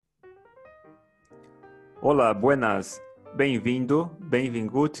Olá, buenas. Bem-vindo,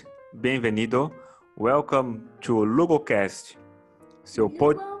 bem-vingut, bem-venido. Welcome to LugoCast.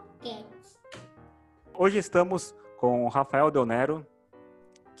 LugoCast. Hoje estamos com o Rafael Del Nero,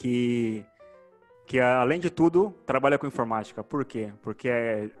 que além de tudo trabalha com informática. Por quê? Porque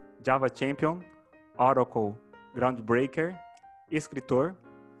é Java Champion, Oracle Groundbreaker, escritor,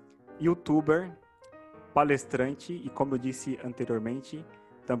 youtuber, palestrante e, como eu disse anteriormente,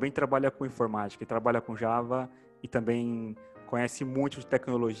 também trabalha com informática, trabalha com Java e também conhece muito de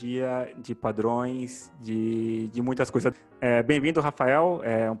tecnologia, de padrões, de muitas coisas. Bem-vindo, Rafael.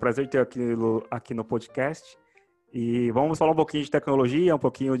 É um prazer ter aqui no podcast. E vamos falar um pouquinho de tecnologia, um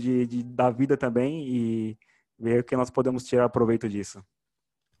pouquinho da vida também e ver o que nós podemos tirar proveito disso.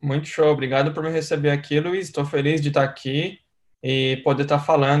 Muito show. Obrigado por me receber aqui, Luiz. Estou feliz de estar aqui e poder estar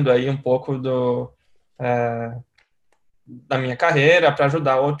falando aí um pouco da minha carreira para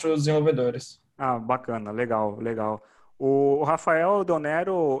ajudar outros desenvolvedores. Ah, bacana, legal, legal. O Rafael Del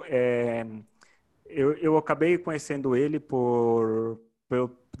Nero, eu acabei conhecendo ele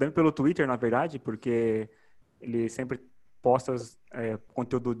também pelo Twitter, na verdade, porque ele sempre posta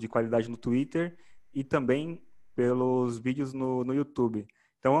conteúdo de qualidade no Twitter e também pelos vídeos no YouTube.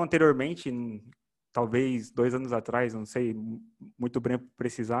 Então, anteriormente, talvez 2 anos atrás, não sei muito bem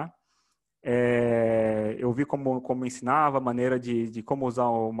precisar, eu vi como ensinava, a maneira de como usar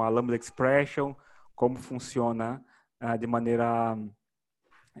uma Lambda Expression, como funciona de maneira,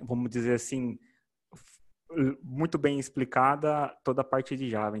 vamos dizer assim, muito bem explicada toda a parte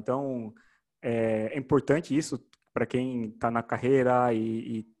de Java. Então, é importante isso para quem está na carreira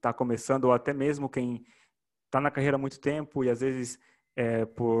e está começando, ou até mesmo quem está na carreira há muito tempo e às vezes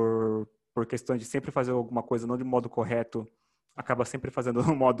por questão de sempre fazer alguma coisa não de modo correto, acaba sempre fazendo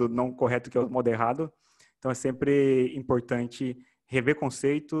no modo não correto, que é o modo errado. Então, é sempre importante rever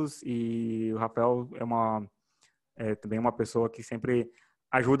conceitos e o Rafael também uma pessoa que sempre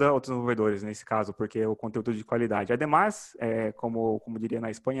ajuda outros desenvolvedores nesse caso, porque é o conteúdo de qualidade. Ademais, como diria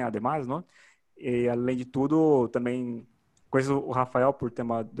na Espanha, ademais, não? E além de tudo, também conheço o Rafael por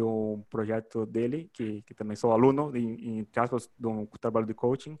tema do projeto dele, que também sou aluno, entre aspas, do trabalho de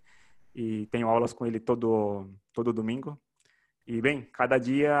coaching, e tenho aulas com ele todo domingo. E, bem, cada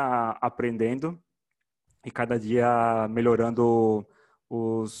dia aprendendo e cada dia melhorando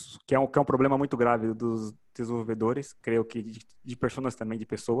que é um problema muito grave dos desenvolvedores, creio que de pessoas também, de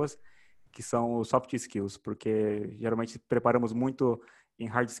pessoas, que são os soft skills, porque geralmente preparamos muito em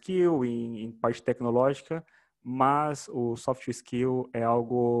hard skill, em parte tecnológica, mas o soft skill é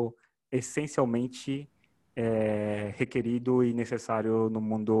algo essencialmente requerido e necessário no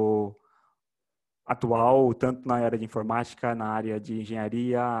mundo atual, tanto na área de informática, na área de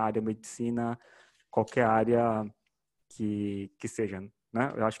engenharia, área de medicina, qualquer área que seja,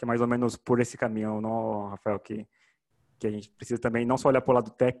 né? Eu acho que é mais ou menos por esse caminho, não, Rafael, que a gente precisa também não só olhar para o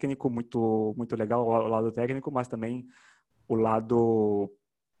lado técnico, muito legal o lado técnico, mas também o lado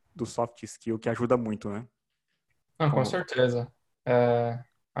do soft skill, que ajuda muito, né? Com certeza.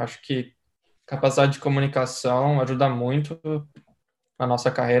 Acho que capacidade de comunicação ajuda muito na nossa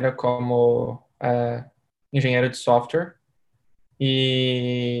carreira como engenheiro de software.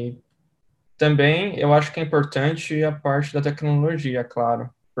 E também eu acho que é importante a parte da tecnologia, claro,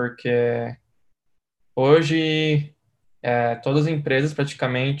 porque hoje todas as empresas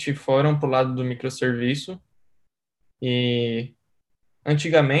praticamente foram para o lado do microserviço e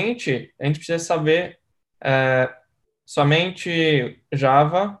antigamente a gente precisa saber somente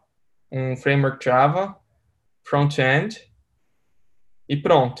Java, um framework Java, front-end e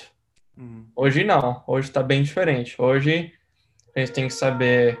pronto. Hoje não, hoje está bem diferente. Hoje a gente tem que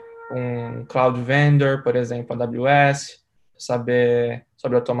saber um cloud vendor, por exemplo, AWS, saber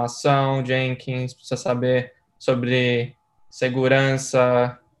sobre automação, Jenkins, precisa saber sobre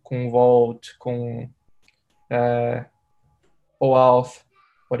segurança com Vault, com OAuth,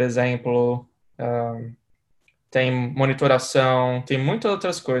 por exemplo, tem monitoração, tem muitas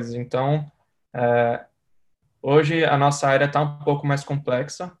outras coisas. Então, hoje a nossa área está um pouco mais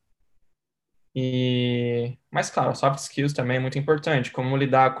complexa, mas claro, soft skills também é muito importante, como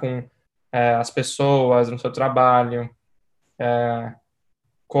lidar com as pessoas no seu trabalho,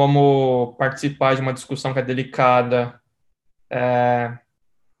 como participar de uma discussão que é delicada. É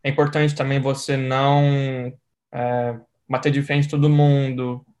importante também você não bater de frente todo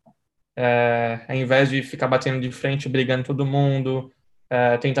mundo, ao invés de ficar batendo de frente, brigando todo mundo,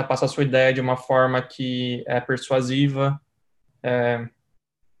 tentar passar a sua ideia de uma forma que é persuasiva.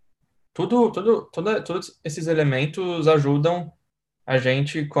 Todos esses elementos ajudam a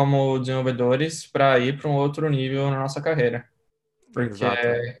gente, como desenvolvedores, para ir para um outro nível na nossa carreira. porque Exato.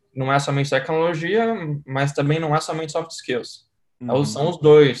 não é somente tecnologia, mas também não é somente soft skills. Uhum. São os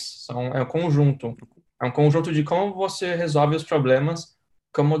dois, é um conjunto. É um conjunto de como você resolve os problemas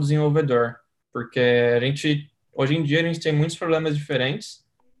como desenvolvedor, porque hoje em dia, a gente tem muitos problemas diferentes,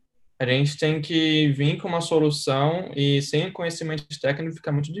 a gente tem que vir com uma solução e sem o conhecimento técnico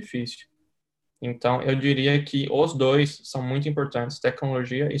fica muito difícil. Então, eu diria que os dois são muito importantes,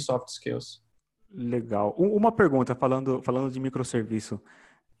 tecnologia e soft skills. Legal. Uma pergunta, falando de microserviço.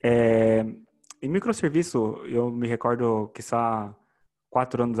 É, em microserviço, eu me recordo que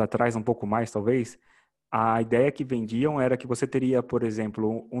 4 anos atrás, um pouco mais talvez, a ideia que vendiam era que você teria, por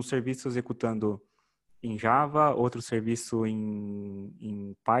exemplo, um serviço executando em Java, outro serviço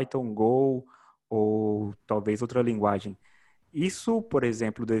em Python, Go ou talvez outra linguagem. Isso, por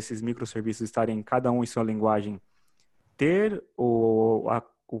exemplo, desses microserviços estarem cada um em sua linguagem, ter o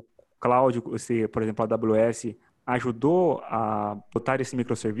cloud, por exemplo, a AWS, ajudou a botar esse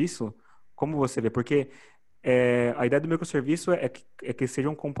microserviço? Como você vê? Porque a ideia do microserviço é que seja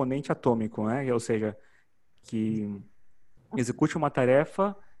um componente atômico, né? Ou seja, que execute uma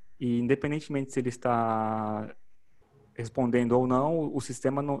tarefa e, independentemente se ele está respondendo ou não, o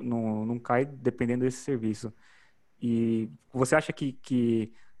sistema não cai dependendo desse serviço. E você acha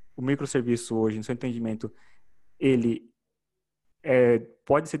que o microserviço hoje, no seu entendimento, ele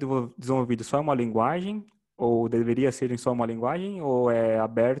pode ser desenvolvido só em uma linguagem, ou deveria ser em só uma linguagem, ou é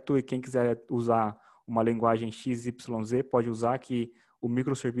aberto e quem quiser usar uma linguagem XYZ pode usar, que o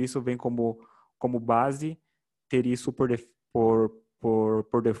microserviço vem como base ter isso por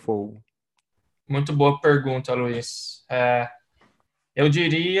default? Muito boa pergunta, Luiz. Eu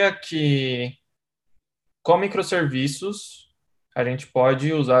diria que com microserviços a gente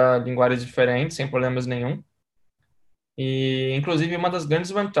pode usar linguagens diferentes sem problemas nenhum. E, inclusive, uma das grandes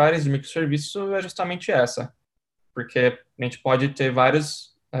vantagens do microserviço é justamente essa, porque a gente pode ter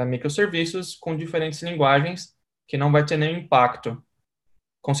vários microserviços com diferentes linguagens que não vai ter nenhum impacto.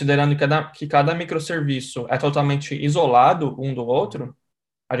 Considerando que cada microserviço é totalmente isolado um do outro,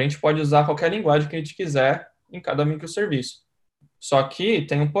 a gente pode usar qualquer linguagem que a gente quiser em cada microserviço. Só que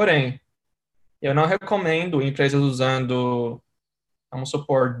tem um porém. Eu não recomendo empresas usando, vamos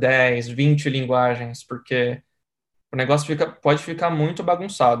supor, 10, 20 linguagens, porque o negócio pode ficar muito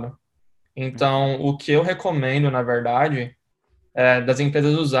bagunçado. Uhum. Então, o que eu recomendo, na verdade, é das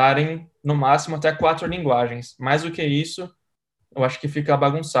empresas usarem no máximo até 4 linguagens. Mais do que isso, eu acho que fica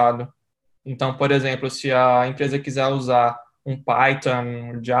bagunçado. Então, por exemplo, se a empresa quiser usar um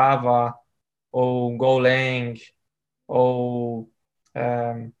Python, Java, ou Golang, ou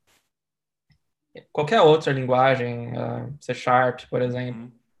qualquer outra linguagem, C Sharp, por exemplo,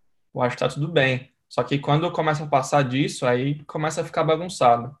 Uhum. eu acho que está tudo bem. Só que quando começa a passar disso, aí começa a ficar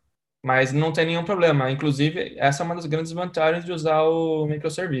bagunçado. Mas não tem nenhum problema. Inclusive, essa é uma das grandes vantagens de usar o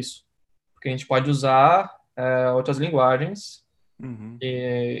microserviço. Porque a gente pode usar outras linguagens Uhum.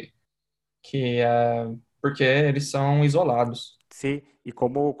 que, porque eles são isolados. Sim, e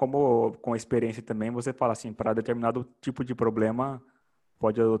como com experiência também, você fala assim, para determinado tipo de problema,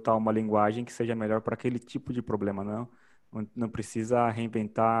 pode adotar uma linguagem que seja melhor para aquele tipo de problema, não precisa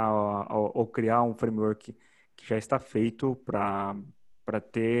reinventar ou criar um framework que já está feito para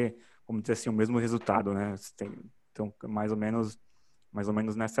ter, vamos dizer assim, o mesmo resultado, né? Então, mais ou menos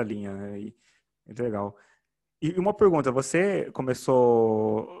nessa linha, né? E, muito legal. E uma pergunta, você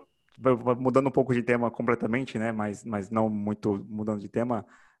começou, mudando um pouco de tema completamente, né? Mas não muito mudando de tema.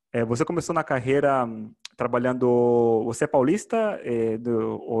 Você começou na carreira trabalhando. Você é paulista,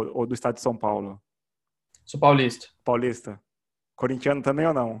 ou do estado de São Paulo? Sou paulista, Paulista? Corintiano também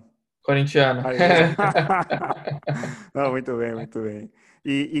ou não? corintiano. Aí, não, muito bem, muito bem.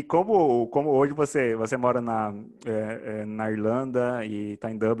 E como hoje você mora na Irlanda e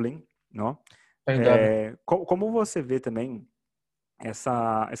está em Dublin, não? Tô em Dublin. Como você vê também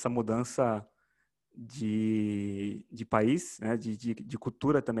essa mudança de país, né, de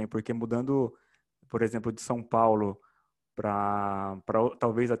cultura também, porque mudando, por exemplo, de São Paulo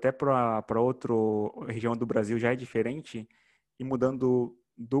talvez até para outra região do Brasil já é diferente, e mudando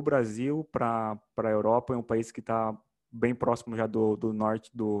do Brasil para a Europa, é um país que está bem próximo já do norte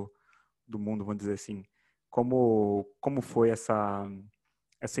do mundo, vamos dizer assim. Como foi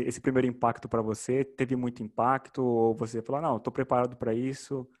esse primeiro impacto para você? Teve muito impacto? Ou você falou, não, estou preparado para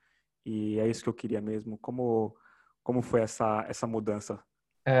isso e é isso que eu queria mesmo? Como foi essa mudança?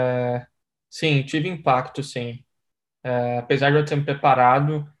 Sim, tive impacto, sim. Apesar de eu ter me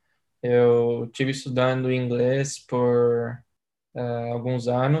preparado, eu tive estudando inglês por alguns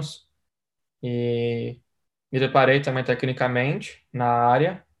anos e me preparei também tecnicamente na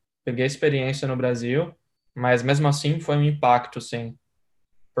área. Peguei experiência no Brasil Mas mesmo assim foi um impacto, sim.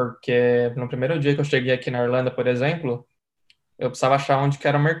 Porque no primeiro dia que eu cheguei aqui na Irlanda, por exemplo, eu precisava achar onde que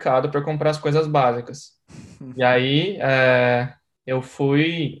era o mercado para comprar as coisas básicas. E aí eu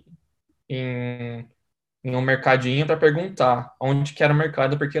fui em, em um mercadinho para perguntar onde que era o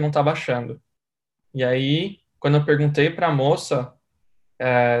mercado porque eu não estava achando. E aí, quando eu perguntei para a moça,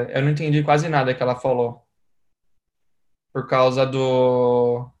 eu não entendi quase nada que ela falou, por causa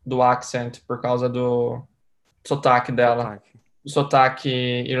do accent, por causa do sotaque dela, Sotaque. do sotaque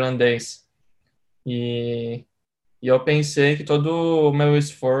irlandês. E, e eu pensei que todo o meu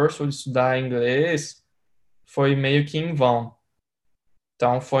esforço de estudar inglês foi meio que em vão.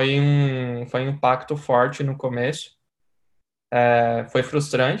 Então foi um impacto forte no começo. Foi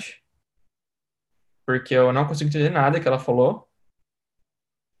frustrante, porque eu não consegui entender nada que ela falou,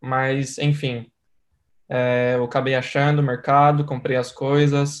 mas enfim, eu acabei achando o mercado, comprei as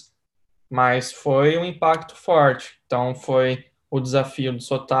coisas, mas foi um impacto forte. Então foi o desafio do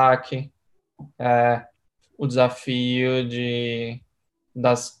sotaque, o desafio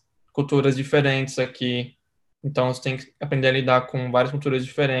das culturas diferentes aqui. Então você tem que aprender a lidar com várias culturas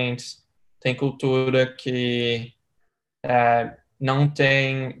diferentes. Tem cultura que não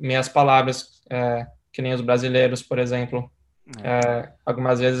tem meias palavras, que nem os brasileiros, por exemplo. É.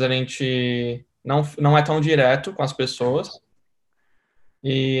 Algumas vezes a gente não é tão direto com as pessoas,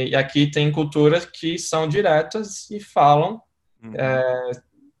 e aqui tem culturas que são diretas e falam Uhum.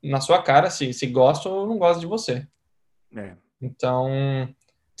 na sua cara se gosta ou não gosta de você. É. Então,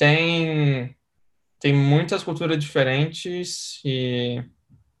 tem, tem muitas culturas diferentes,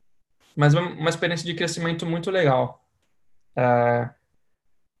 mas uma experiência de crescimento muito legal.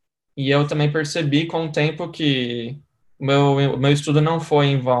 E eu também percebi com o tempo que o meu estudo não foi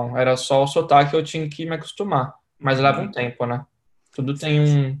em vão, era só o sotaque que eu tinha que me acostumar. Mas leva um Uhum. tempo, né? Tudo tem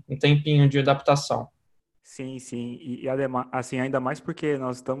Sim, um tempinho de adaptação. sim, sim. Assim, ainda mais porque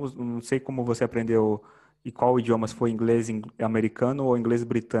nós estamos, não sei como você aprendeu e qual idioma, se foi inglês americano ou inglês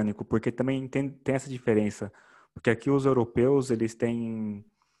britânico, porque também tem essa diferença. Porque aqui os europeus, eles têm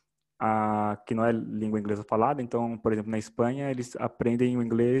que não é língua inglesa falada, então, por exemplo, na Espanha, eles aprendem o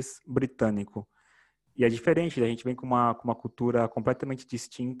inglês britânico. E é diferente, a gente vem com uma cultura completamente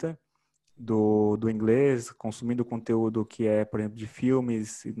distinta do inglês, consumindo conteúdo que é, por exemplo, de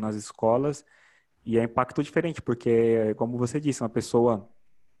filmes nas escolas, e é impacto diferente, porque, como você disse, uma pessoa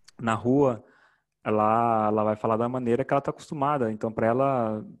na rua, ela vai falar da maneira que ela está acostumada, então, para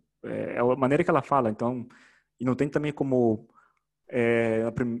ela, é a maneira que ela fala, então, e não tem também como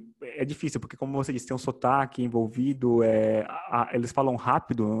é difícil, porque como você disse, tem um sotaque envolvido, eles falam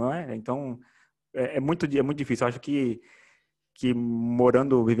rápido, não é? Então, é muito difícil. Eu acho que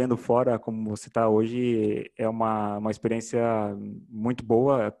morando, vivendo fora, como você está hoje, é uma experiência muito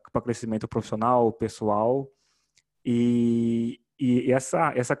boa para crescimento profissional, pessoal, e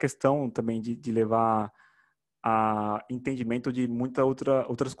essa questão também de levar a entendimento de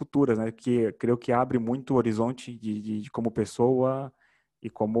outras culturas, né? Que creio que abre muito o horizonte de como pessoa e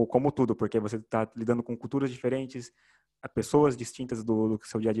como tudo, porque você está lidando com culturas diferentes, pessoas distintas do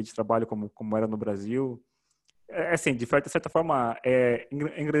seu dia a dia de trabalho, como era no Brasil. Assim, de certa forma, é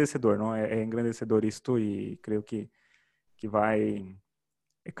engrandecedor, não? É engrandecedor isto e creio que vai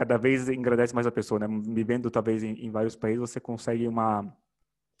cada vez engrandece mais a pessoa, né? Vivendo talvez em vários países, você consegue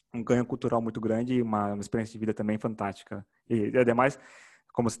um ganho cultural muito grande e uma experiência de vida também fantástica. E ademais,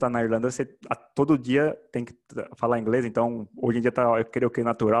 como você está na Irlanda, você todo dia tem que falar inglês, então hoje em dia tá, eu creio que é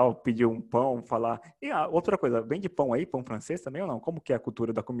natural pedir um pão, falar. E outra coisa, vende pão aí, pão francês também ou não? Como que é a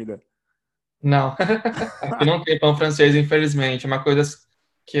cultura da comida? Não, aqui não tem pão francês, infelizmente. É uma coisa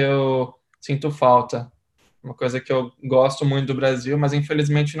que eu sinto falta. Uma coisa que eu gosto muito do Brasil, mas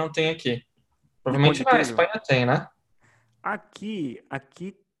infelizmente não tem aqui. E pão Provavelmente de na queijo? Espanha tem, né? Aqui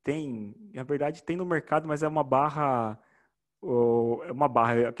tem, na verdade tem no mercado, mas é uma barra, é uma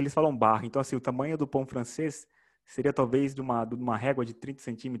barra, aqui eles falam barra, então assim, o tamanho do pão francês seria talvez de uma régua de 30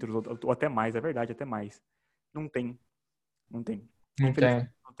 centímetros ou até mais, é verdade, até mais. Não tem, não tem. Não Infelizmente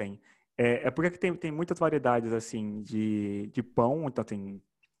tem. não tem. Porque aqui tem muitas variedades assim de pão, então tem,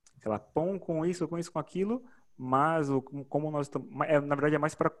 sei lá, pão com isso, com aquilo, mas como nós estamos, na verdade é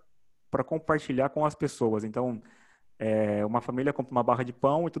mais para compartilhar com as pessoas. Então, uma família compra uma barra de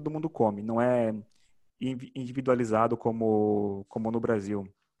pão e todo mundo come. Não é individualizado como no Brasil.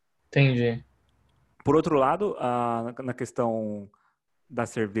 Entendi. Por outro lado, na questão da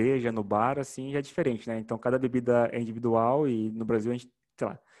cerveja no bar, assim, já é diferente, né? Então, cada bebida é individual e no Brasil a gente, sei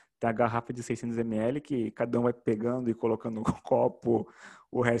lá, tem a garrafa de 600 ml que cada um vai pegando e colocando no copo,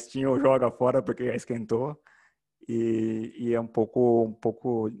 o restinho joga fora porque já esquentou. E é um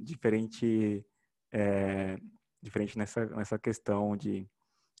pouco diferente diferente nessa questão de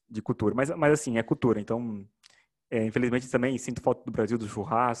cultura. Mas assim, é cultura. Então, infelizmente também sinto falta do Brasil, do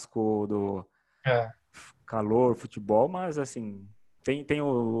churrasco, do É. calor, futebol, mas assim, tem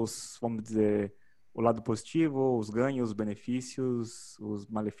os, vamos dizer, o lado positivo, os ganhos, os benefícios, os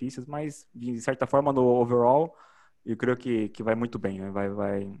malefícios, mas de certa forma no overall, eu creio que vai muito bem, né?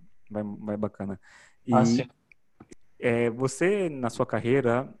 Vai bacana. Ah, sim. E você, na sua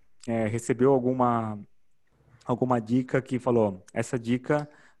carreira, recebeu alguma dica que falou, essa dica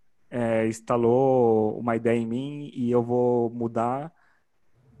instalou uma ideia em mim e eu vou mudar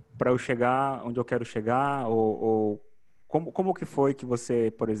para eu chegar onde eu quero chegar? Ou como que foi que você,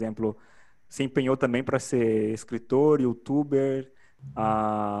 por exemplo, se empenhou também para ser escritor, youtuber,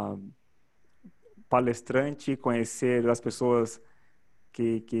 ah, palestrante, conhecer as pessoas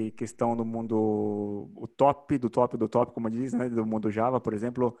que estão no mundo, o top, do top, do top, como diz, né, do mundo Java, por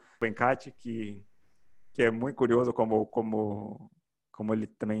exemplo, o Venkat, que é muito curioso como ele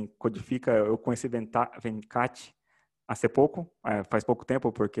também codifica. Eu conheci Venkat há pouco, faz pouco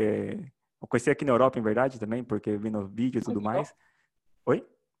tempo, porque eu conheci aqui na Europa, em verdade, também, porque vi no vídeo e tudo Legal. mais. Oi?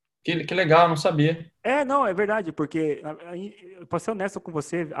 Que legal, não sabia. Não, é verdade, porque, para ser honesto com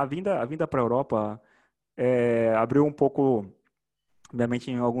você, a vinda para a Europa abriu um pouco minha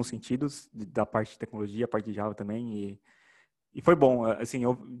mente em alguns sentidos, da parte de tecnologia, a parte de Java também, e foi bom, assim,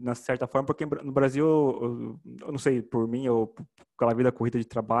 eu, na certa forma, porque no Brasil, eu não sei, por mim, pela vida corrida de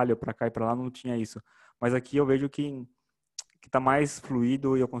trabalho, para cá e para lá, não tinha isso. Mas aqui eu vejo que está mais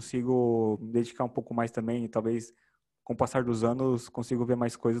fluido e eu consigo me dedicar um pouco mais também, e talvez com o passar dos anos consigo ver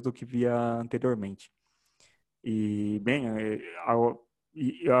mais coisas do que via anteriormente. E bem,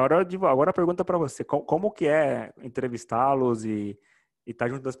 agora a pergunta para você, como que é entrevistá-los e estar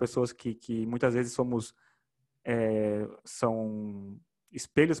junto das pessoas que muitas vezes são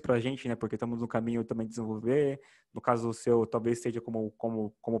espelhos para a gente, né? Porque estamos no caminho também de desenvolver. No caso do seu, talvez seja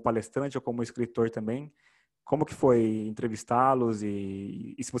como palestrante ou como escritor também. Como que foi entrevistá-los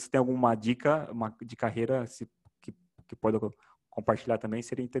e se você tem alguma dica de carreira que, que pode compartilhar também,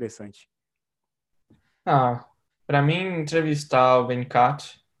 seria interessante. Ah, para mim, entrevistar o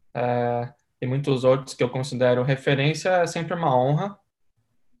Venkat e muitos outros que eu considero referência é sempre uma honra.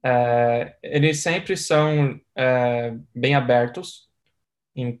 Eles sempre são bem abertos,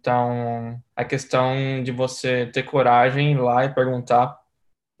 então a questão de você ter coragem ir lá e perguntar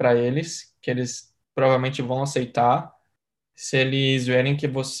para eles, que eles provavelmente vão aceitar, se eles verem que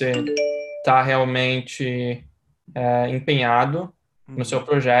você está realmente empenhado no seu Uhum.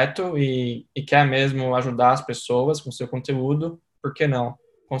 projeto e quer mesmo ajudar as pessoas com o seu conteúdo, por que não?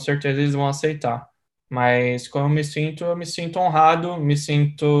 Com certeza eles vão aceitar. Mas como eu me sinto honrado, me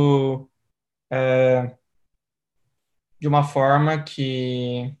sinto de uma forma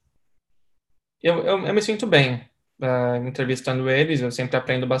que eu me sinto bem entrevistando eles, eu sempre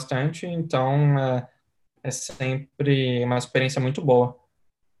aprendo bastante, então é sempre uma experiência muito boa.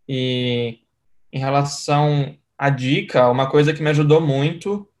 E em relação à dica, uma coisa que me ajudou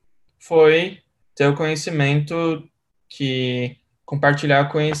muito foi ter o conhecimento que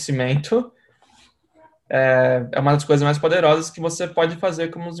compartilhar conhecimento é uma das coisas mais poderosas que você pode fazer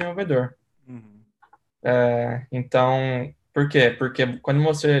como desenvolvedor. Uhum. Então, por quê? Porque quando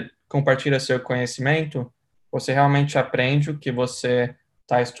você compartilha seu conhecimento, você realmente aprende o que você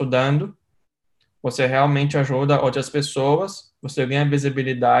está estudando, você realmente ajuda outras pessoas, você ganha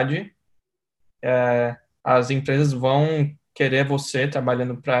visibilidade, as empresas vão querer você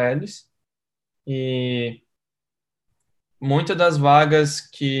trabalhando para eles e muitas das vagas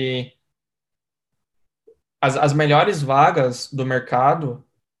que as melhores vagas do mercado,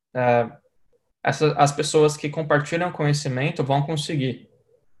 as pessoas que compartilham conhecimento vão conseguir.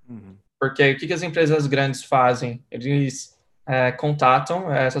 Uhum. Porque o que as empresas grandes fazem? Eles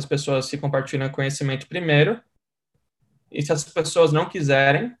contatam essas pessoas que compartilham conhecimento primeiro, e se as pessoas não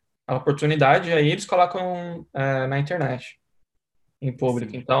quiserem a oportunidade, aí eles colocam na internet, em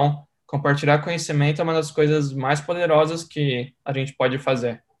público. Sim. Então, compartilhar conhecimento é uma das coisas mais poderosas que a gente pode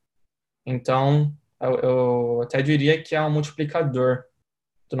fazer. Então, eu até diria que é um multiplicador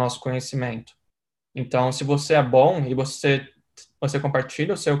do nosso conhecimento. Então, se você é bom e você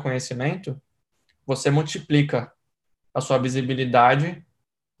compartilha o seu conhecimento, você multiplica a sua visibilidade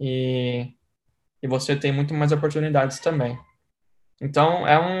e, e você tem muito mais oportunidades também. Então,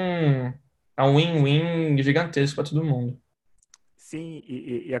 é um win-win gigantesco para todo mundo. Sim,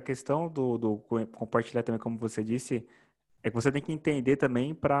 e a questão do compartilhar também, como você disse, é que você tem que entender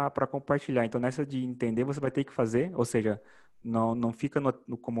também para compartilhar. Então, nessa de entender, você vai ter que fazer, ou seja, não fica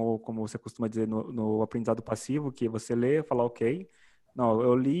como você costuma dizer, no aprendizado passivo, que você lê, fala ok, Não,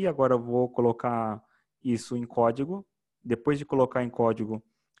 eu li, agora eu vou colocar isso em código. Depois de colocar em código,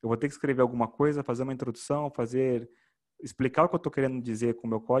 eu vou ter que escrever alguma coisa, fazer uma introdução, explicar o que eu estou querendo dizer com o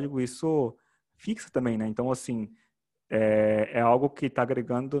meu código. Isso fixa também, né? Então, assim, é algo que está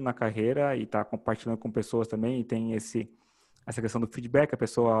agregando na carreira e está compartilhando com pessoas também. E tem essa questão do feedback, a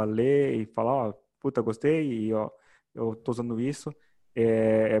pessoa lê e fala, ó, puta, gostei, e ó, eu estou usando isso.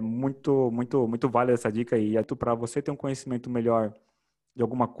 É muito, muito, muito válida essa dica e para você ter um conhecimento melhor de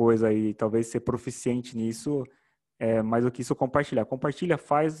alguma coisa e talvez ser proficiente nisso, mais do que isso compartilhar. Compartilha,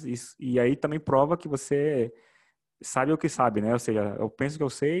 faz isso, e aí também prova que você sabe o que sabe, né? Ou seja, eu penso que eu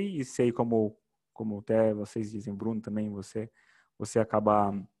sei e sei como até vocês dizem, Bruno também, você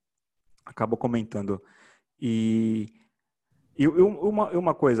acaba comentando. E,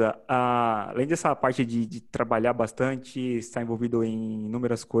 uma coisa, além dessa parte de trabalhar bastante, estar envolvido em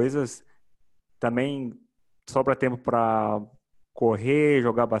inúmeras coisas, também sobra tempo para correr,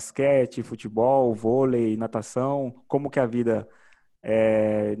 jogar basquete, futebol, vôlei, natação. Como que é a vida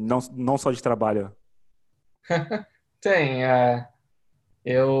não só de trabalho? Tem,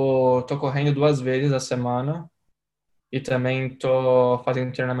 eu tô correndo 2 vezes a semana e também tô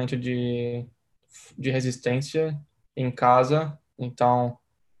fazendo treinamento de resistência em casa. Então,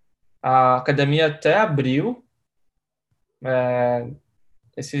 a academia até abriu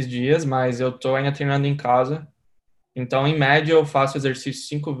esses dias, mas eu tô ainda treinando em casa. Então, em média, eu faço exercício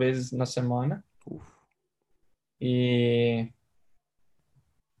 5 vezes na semana. Uf. E,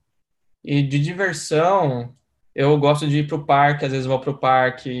 e de diversão, eu gosto de ir pro parque. Às vezes vou pro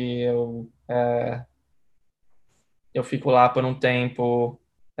parque, eu fico lá por um tempo.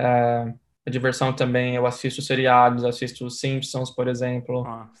 É, a diversão também, eu assisto seriados, assisto os Simpsons, por exemplo.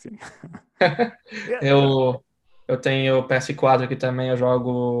 Ah, sim. É, Eu, eu tenho o PS4 aqui também, eu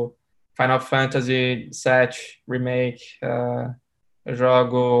jogo Final Fantasy VII Remake, eu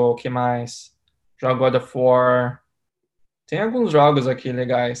jogo, o que mais? Jogo God of War. Tem alguns jogos aqui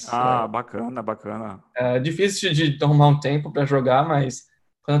legais. bacana, bacana. É difícil de arrumar um tempo para jogar, mas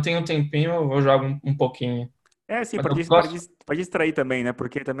quando eu tenho um tempinho, eu jogo um pouquinho. É, sim, Mas eu gosto, para distrair também, né?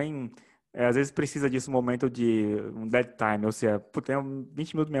 Porque também, às vezes precisa disso um momento de um dead time, ou seja, pô, tem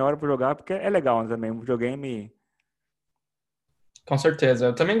 20 minutos, meia hora para jogar, porque é legal, né, também, um videogame. com certeza.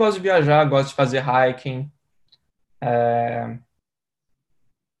 Eu também gosto de viajar, gosto de fazer hiking.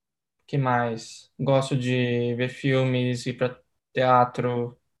 Que mais? Gosto de ver filmes, ir para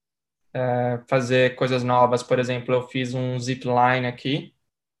teatro, fazer coisas novas. Por exemplo, eu fiz um zip line aqui,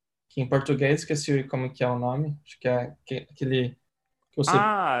 que em português esqueci como que é o nome. Acho que é aquele que você...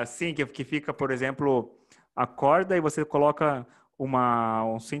 Ah, sim, que fica, por exemplo, a corda e você coloca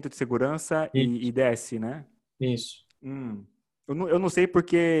um cinto de segurança e desce, né? Isso. Hum. Eu não sei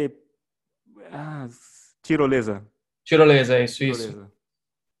porque. Ah, tirolesa. Tirolesa, é isso, isso. Tirolesa.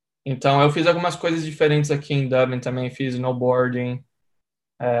 Então, eu fiz algumas coisas diferentes aqui em Dublin também. Fiz snowboarding.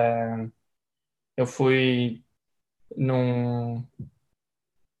 Eu fui num...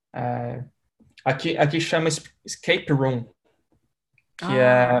 Aqui chama escape room, que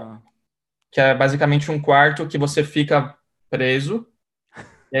é, Ah, que é basicamente um quarto que você fica preso.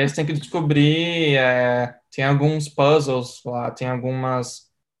 E aí você tem que descobrir, tem alguns puzzles lá, tem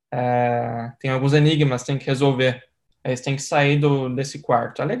alguns enigmas, tem que resolver. Aí você tem que sair desse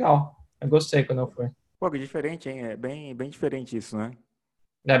quarto. É legal. Eu gostei quando eu fui. pô, que diferente, hein? É bem, bem diferente isso, né?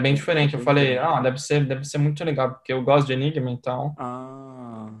 É bem É diferente. Eu bem falei, diferente. deve ser muito legal, porque eu gosto de enigma, então.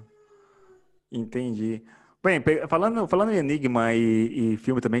 Ah, entendi. Bem, falando em Enigma e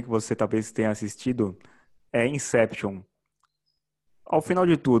filme também que você talvez tenha assistido, é Inception. Ao final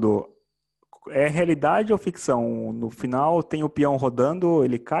de tudo, é realidade ou ficção? No final tem o peão rodando,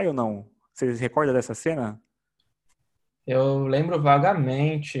 ele cai ou não? Você se recorda dessa cena? Eu lembro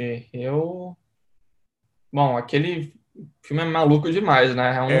vagamente. Bom, aquele filme é maluco demais,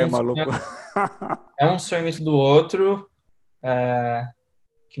 né? É, maluco. É um sonho do outro,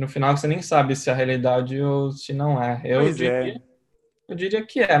 que no final você nem sabe se é a realidade ou se não é. Pois é. Eu diria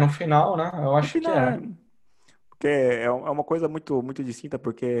que é, no final, né? Eu No acho que final é. é. Porque é uma coisa muito, muito distinta,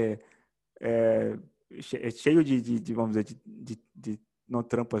 porque é, é cheio vamos dizer, de não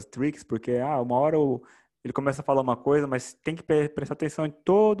trampas, tricks, porque uma hora ele começa a falar uma coisa, mas tem que prestar atenção em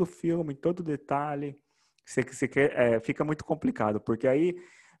todo o filme, em todo detalhe. Você quer, fica muito complicado, porque aí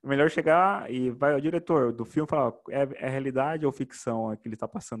é melhor chegar e vai o diretor do filme falar, é realidade ou ficção que ele está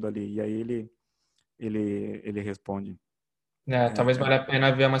passando ali? E aí ele responde. Talvez É, valha a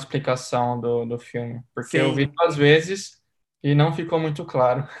pena ver uma explicação do filme, porque eu vi sim. 2 vezes e não ficou muito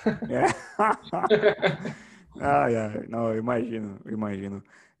claro. É. Ai, ai, não, eu imagino, eu imagino.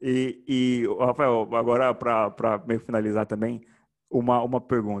 Rafael, agora para meio finalizar também, Uma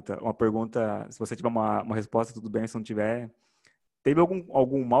pergunta, se você tiver uma resposta, tudo bem, se não tiver. Teve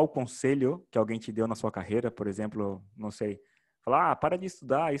algum mau conselho que alguém te deu na sua carreira, por exemplo, não sei, falar, para de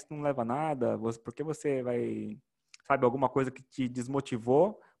estudar, isso não leva a nada, por que você vai, sabe, alguma coisa que te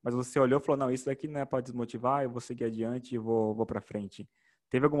desmotivou, mas você olhou e falou, não, isso daqui não é para desmotivar, eu vou seguir adiante e vou para frente.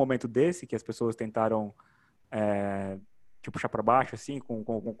 Teve algum momento desse que as pessoas tentaram te puxar para baixo, assim, com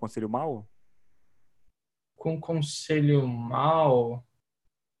um conselho mau? Com conselho mal,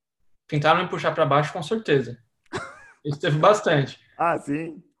 tentaram me puxar para baixo, com certeza. Isso teve bastante. Ah,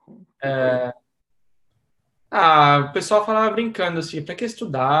 sim. Que coisa. É, o pessoal falava brincando assim, para que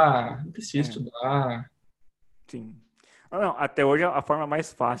estudar? Não precisa É, estudar. sim. Ah, não, até hoje a forma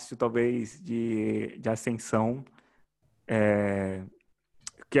mais fácil, talvez, de ascensão é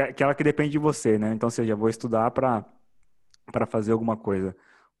aquela que depende de você, né? Então, ou seja, vou estudar para fazer alguma coisa.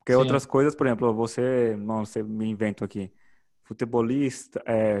 Porque Sim, outras coisas, por exemplo, não sei, me invento aqui, futebolista,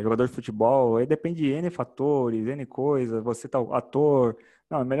 jogador de futebol, aí depende de N fatores, N coisas, você tá ator.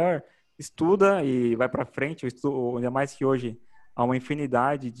 Não, é melhor estuda e vai para frente, ainda mais que hoje há uma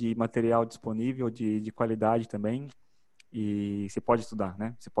infinidade de material disponível de qualidade também. E você pode estudar,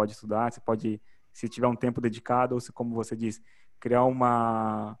 né? Você pode estudar, você pode, se tiver um tempo dedicado, ou se, como você diz, criar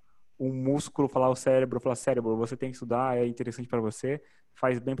um músculo, falar ao cérebro, falar, cérebro, você tem que estudar, é interessante para você,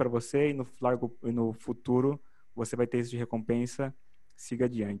 faz bem para você e no futuro você vai ter isso de recompensa, siga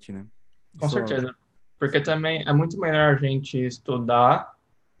adiante, né? com Isso, certeza. Porque também é muito melhor a gente estudar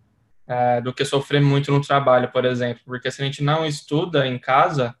do que sofrer muito no trabalho, por exemplo. Porque se a gente não estuda em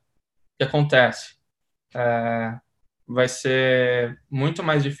casa, o que acontece? Vai ser muito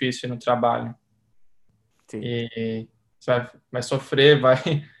mais difícil no trabalho. sim. E você vai sofrer,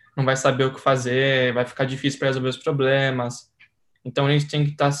 não vai saber o que fazer, vai ficar difícil para resolver os problemas. Então a gente tem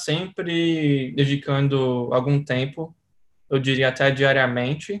que estar sempre dedicando algum tempo, eu diria até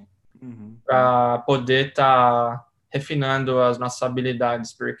diariamente, Uhum, para poder estar refinando as nossas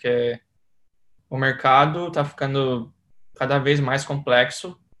habilidades, porque o mercado está ficando cada vez mais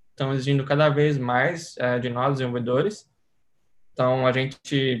complexo, estão exigindo cada vez mais de nós, desenvolvedores. Então, a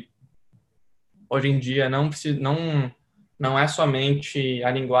gente, hoje em dia, não é somente a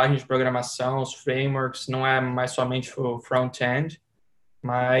linguagem de programação, os frameworks, não é mais somente o front-end,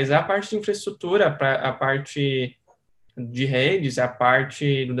 mas é a parte de infraestrutura, a parte de redes, é a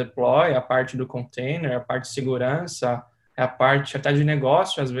parte do deploy, a parte do container, a parte de segurança, é a parte até de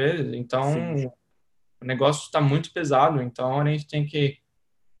negócio, às vezes. Então, sim. o negócio está muito pesado, então a gente tem que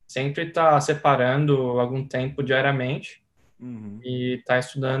sempre estar separando algum tempo diariamente Uhum. e estar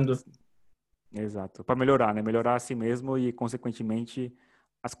estudando. Exato. Para melhorar, né? Melhorar a si mesmo e, consequentemente,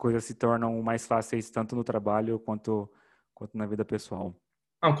 as coisas se tornam mais fáceis tanto no trabalho quanto na vida pessoal.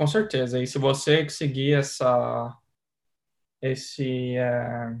 Não, com certeza. E se você seguir esse,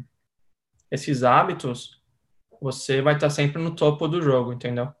 é, esses hábitos, você vai estar sempre no topo do jogo,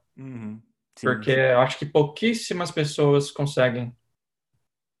 entendeu? Uhum. Sim, Porque sim. eu acho que pouquíssimas conseguem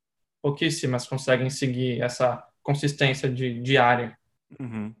seguir essa consistência diária.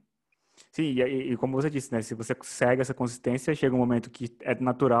 Uhum. Sim, e como você disse, né? Se você segue essa consistência, chega um momento que é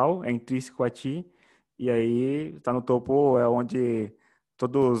natural, é intrínseco a ti, e aí tá no topo, é onde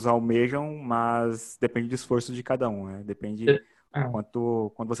todos almejam, mas depende do esforço de cada um, né? Depende Ah,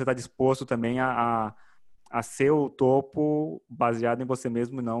 quanto você está disposto também a ser o topo baseado em você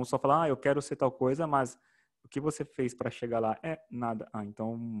mesmo, e não só falar, eu quero ser tal coisa, mas o que você fez para chegar lá é nada. Ah,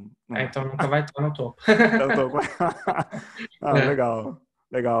 então não dá. então nunca vai estar no topo. Então, tô... Ah, É. legal,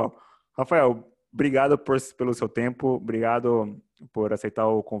 legal. Rafael, obrigado pelo seu tempo, obrigado por aceitar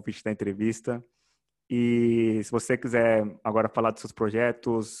o convite da entrevista. E se você quiser agora falar dos seus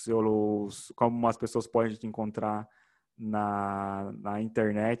projetos, como as pessoas podem te encontrar na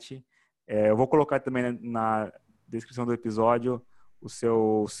internet, eu vou colocar também na descrição do episódio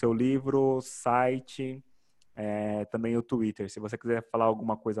seu livro, site, também o Twitter. Se você quiser falar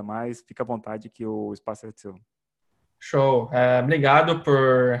alguma coisa a mais, fica à vontade que o espaço é seu. Show. Obrigado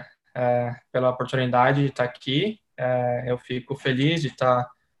pela oportunidade de estar aqui. Eu fico feliz de estar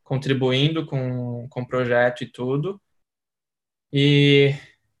contribuindo com o projeto e tudo. E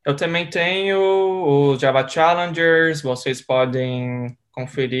eu também tenho os Java Challengers, vocês podem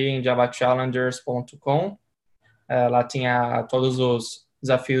conferir em javachallengers.com. Lá tem todos os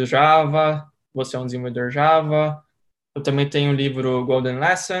desafios Java, você é um desenvolvedor Java. Eu também tenho o livro Golden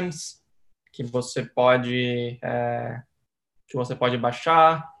Lessons, que você pode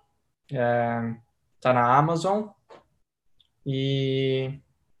baixar, tá na Amazon. E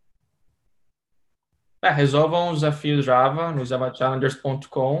resolvam os desafios Java no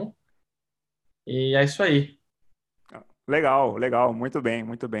javachallengers.com. E é isso aí. Legal, legal, muito bem,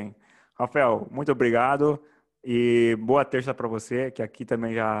 muito bem. Rafael, muito obrigado e boa terça para você, que aqui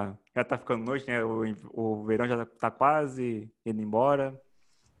também já tá ficando noite, né? O verão já tá quase indo embora,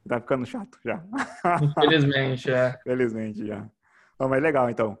 tá ficando chato já. Infelizmente, é. Felizmente já. Não, mas legal,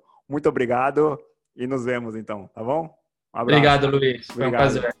 então. Muito obrigado e nos vemos então, tá bom? Um abraço. Obrigado, Luiz. Foi um Obrigado.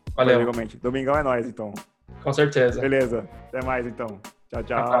 prazer. Prazer Valeu. igualmente. Domingão é nóis, então. Com certeza. Beleza. Até mais, então. Tchau,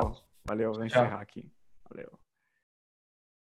 tchau. Abraço. Valeu, vou Tchau. encerrar aqui.